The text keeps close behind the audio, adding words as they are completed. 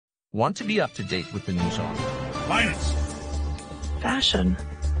Want to be up to date with the news on finance, fashion,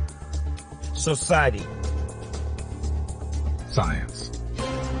 society, science,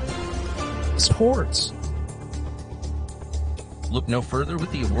 sports. Look no further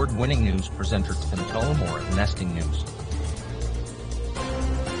with the award-winning news presenter Tim Tullamore at Nesting News.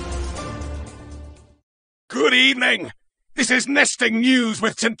 Good evening. This is Nesting News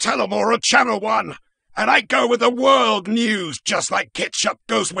with Tim Tullamore on Channel 1. And I go with the world news just like ketchup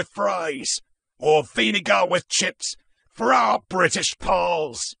goes with fries. Or vinegar with chips for our British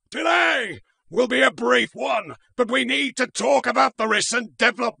pals. Today will be a brief one, but we need to talk about the recent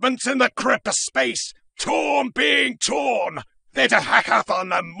developments in the crypto space. Torn being torn. There's a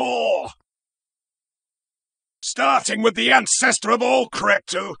hackathon and more. Starting with the ancestor of all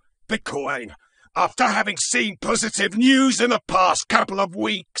crypto, Bitcoin. After having seen positive news in the past couple of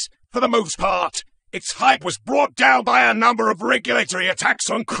weeks, for the most part, its hype was brought down by a number of regulatory attacks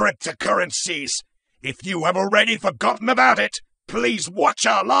on cryptocurrencies. If you have already forgotten about it, please watch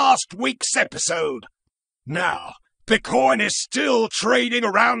our last week's episode. Now, Bitcoin is still trading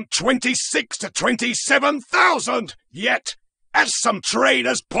around 26 to 27,000, yet, as some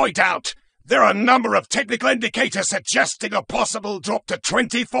traders point out, there are a number of technical indicators suggesting a possible drop to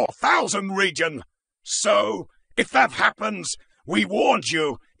 24,000 region. So, if that happens, we warned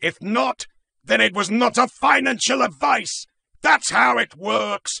you. If not, then it was not a financial advice. That's how it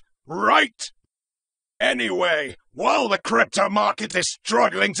works, right? Anyway, while the crypto market is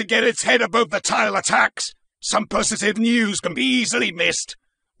struggling to get its head above the tidal attacks, some positive news can be easily missed.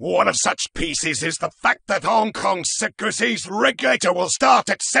 One of such pieces is the fact that Hong Kong's securities regulator will start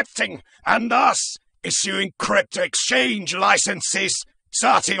accepting and thus issuing crypto exchange licenses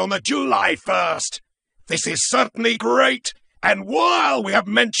starting on the July 1st. This is certainly great, and while we have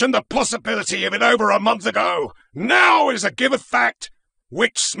mentioned the possibility of it over a month ago, now is a given fact,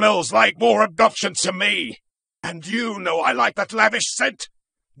 which smells like more adoption to me. And you know I like that lavish scent.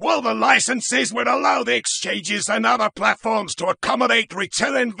 While the licenses would allow the exchanges and other platforms to accommodate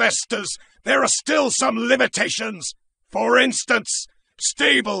retail investors, there are still some limitations. For instance,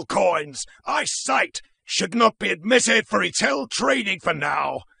 stable coins, I cite, should not be admitted for retail trading for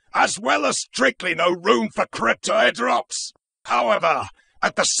now, as well as strictly no room for crypto airdrops. However,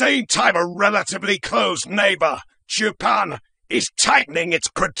 at the same time, a relatively close neighbor, Japan, is tightening its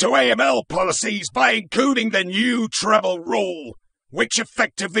crypto AML policies by including the new treble rule, which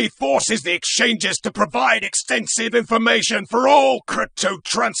effectively forces the exchanges to provide extensive information for all crypto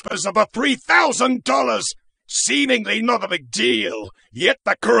transfers above $3,000. Seemingly not a big deal, yet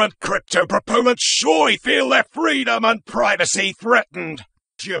the current crypto proponents surely feel their freedom and privacy threatened.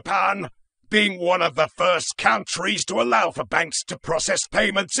 Japan, being one of the first countries to allow for banks to process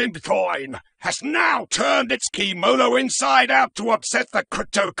payments in Bitcoin, has now turned its kimono inside out to upset the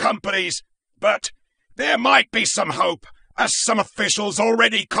crypto companies. But there might be some hope, as some officials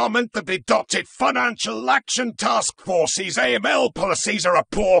already comment that the adopted Financial Action Task Force's AML policies are a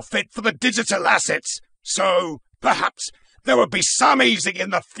poor fit for the digital assets, so perhaps there will be some easing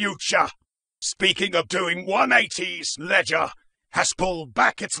in the future. Speaking of doing 180s, Ledger has pulled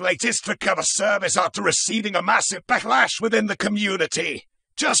back its latest recover service after receiving a massive backlash within the community.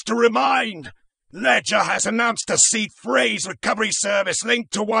 Just to remind, Ledger has announced a seed phrase recovery service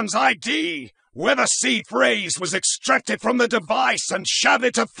linked to one's ID, where the seed phrase was extracted from the device and shoved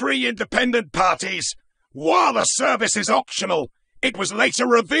into 3 independent parties. While the service is optional, it was later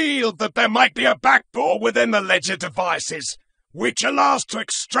revealed that there might be a backdoor within the Ledger devices, which allows to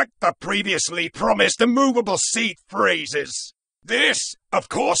extract the previously promised immovable seed phrases. This, of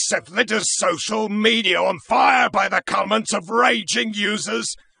course, set Ledger's social media on fire by the comments of raging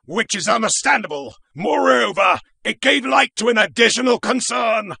users, which is understandable. Moreover, it gave light to an additional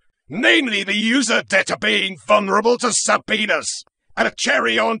concern, namely the user data being vulnerable to subpoenas. And a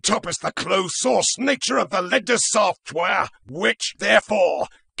cherry on top is the closed-source nature of the Ledger software, which, therefore,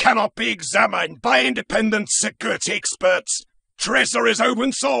 cannot be examined by independent security experts. Trezor is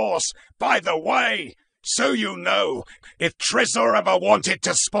open source, by the way, so you know, if Trezor ever wanted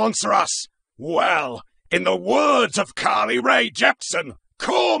to sponsor us, well, in the words of Carly Rae Jepsen,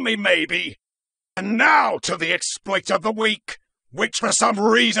 call me maybe. And now to the exploit of the week, which for some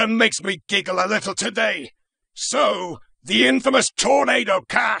reason makes me giggle a little today. So, the infamous Tornado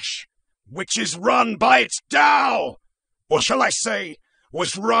Cash, which is run by its DAO, or shall I say,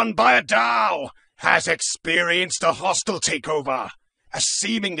 was run by a DAO, has experienced a hostile takeover. A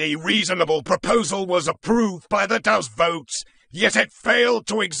seemingly reasonable proposal was approved by the DAO's votes, yet it failed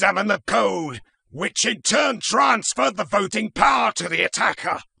to examine the code, which in turn transferred the voting power to the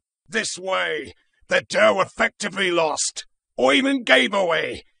attacker. This way, the DAO effectively lost, or even gave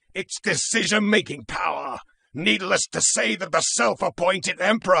away, its decision-making power. Needless to say that the self-appointed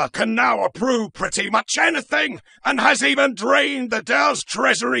emperor can now approve pretty much anything, and has even drained the Dell's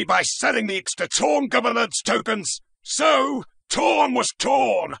treasury by selling the extra Torn governance tokens. So, Torn was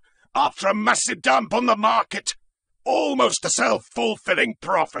torn, after a massive dump on the market. Almost a self-fulfilling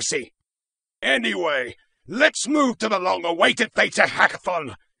prophecy. Anyway, let's move to the long-awaited Theta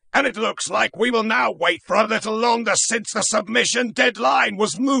Hackathon, and it looks like we will now wait for a little longer since the submission deadline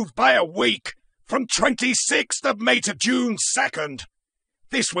was moved by a week, from 26th of May to June 2nd.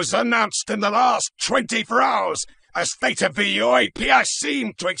 This was announced in the last 24 hours, as Theta VOAPI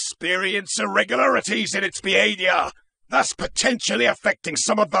seemed to experience irregularities in its behavior, thus potentially affecting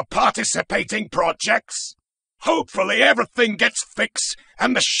some of the participating projects. Hopefully everything gets fixed,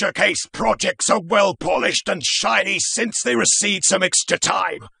 and the showcase projects are well polished and shiny since they received some extra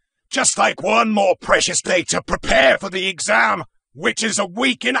time. Just like one more precious day to prepare for the exam, which is a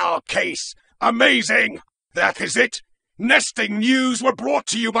week in our case. Amazing! That is it. Nesting News were brought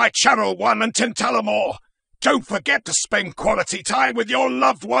to you by Channel 1 and Tullamore. Don't forget to spend quality time with your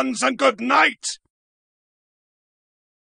loved ones, and good night!